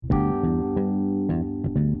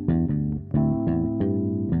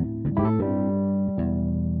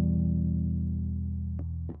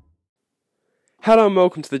Hello and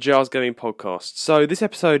welcome to the Jars Gaming Podcast. So this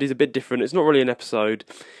episode is a bit different. It's not really an episode.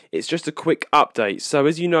 It's just a quick update. So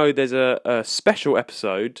as you know, there's a special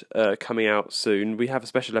episode coming out soon. We have a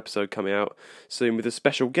special episode coming out soon with a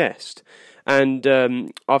special guest. And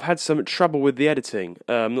I've had some trouble with the editing.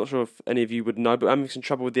 I'm not sure if any of you would know, but I'm having some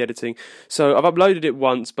trouble with the editing. So I've uploaded it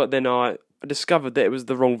once, but then I discovered that it was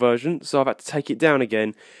the wrong version, so I've had to take it down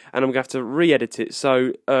again, and I'm going to have to re-edit it.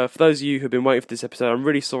 So for those of you who've been waiting for this episode, I'm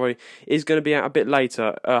really sorry. It's going to be out a bit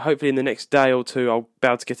later. Hopefully in the next day or two I'll be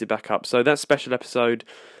able to get it back up. So that special episode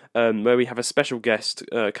where we have a special guest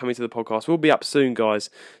coming to the podcast will be up soon, guys.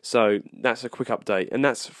 So that's a quick update, and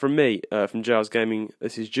that's from me, from Jars Gaming.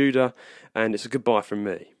 This is Judah, and it's a goodbye from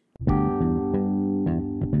me.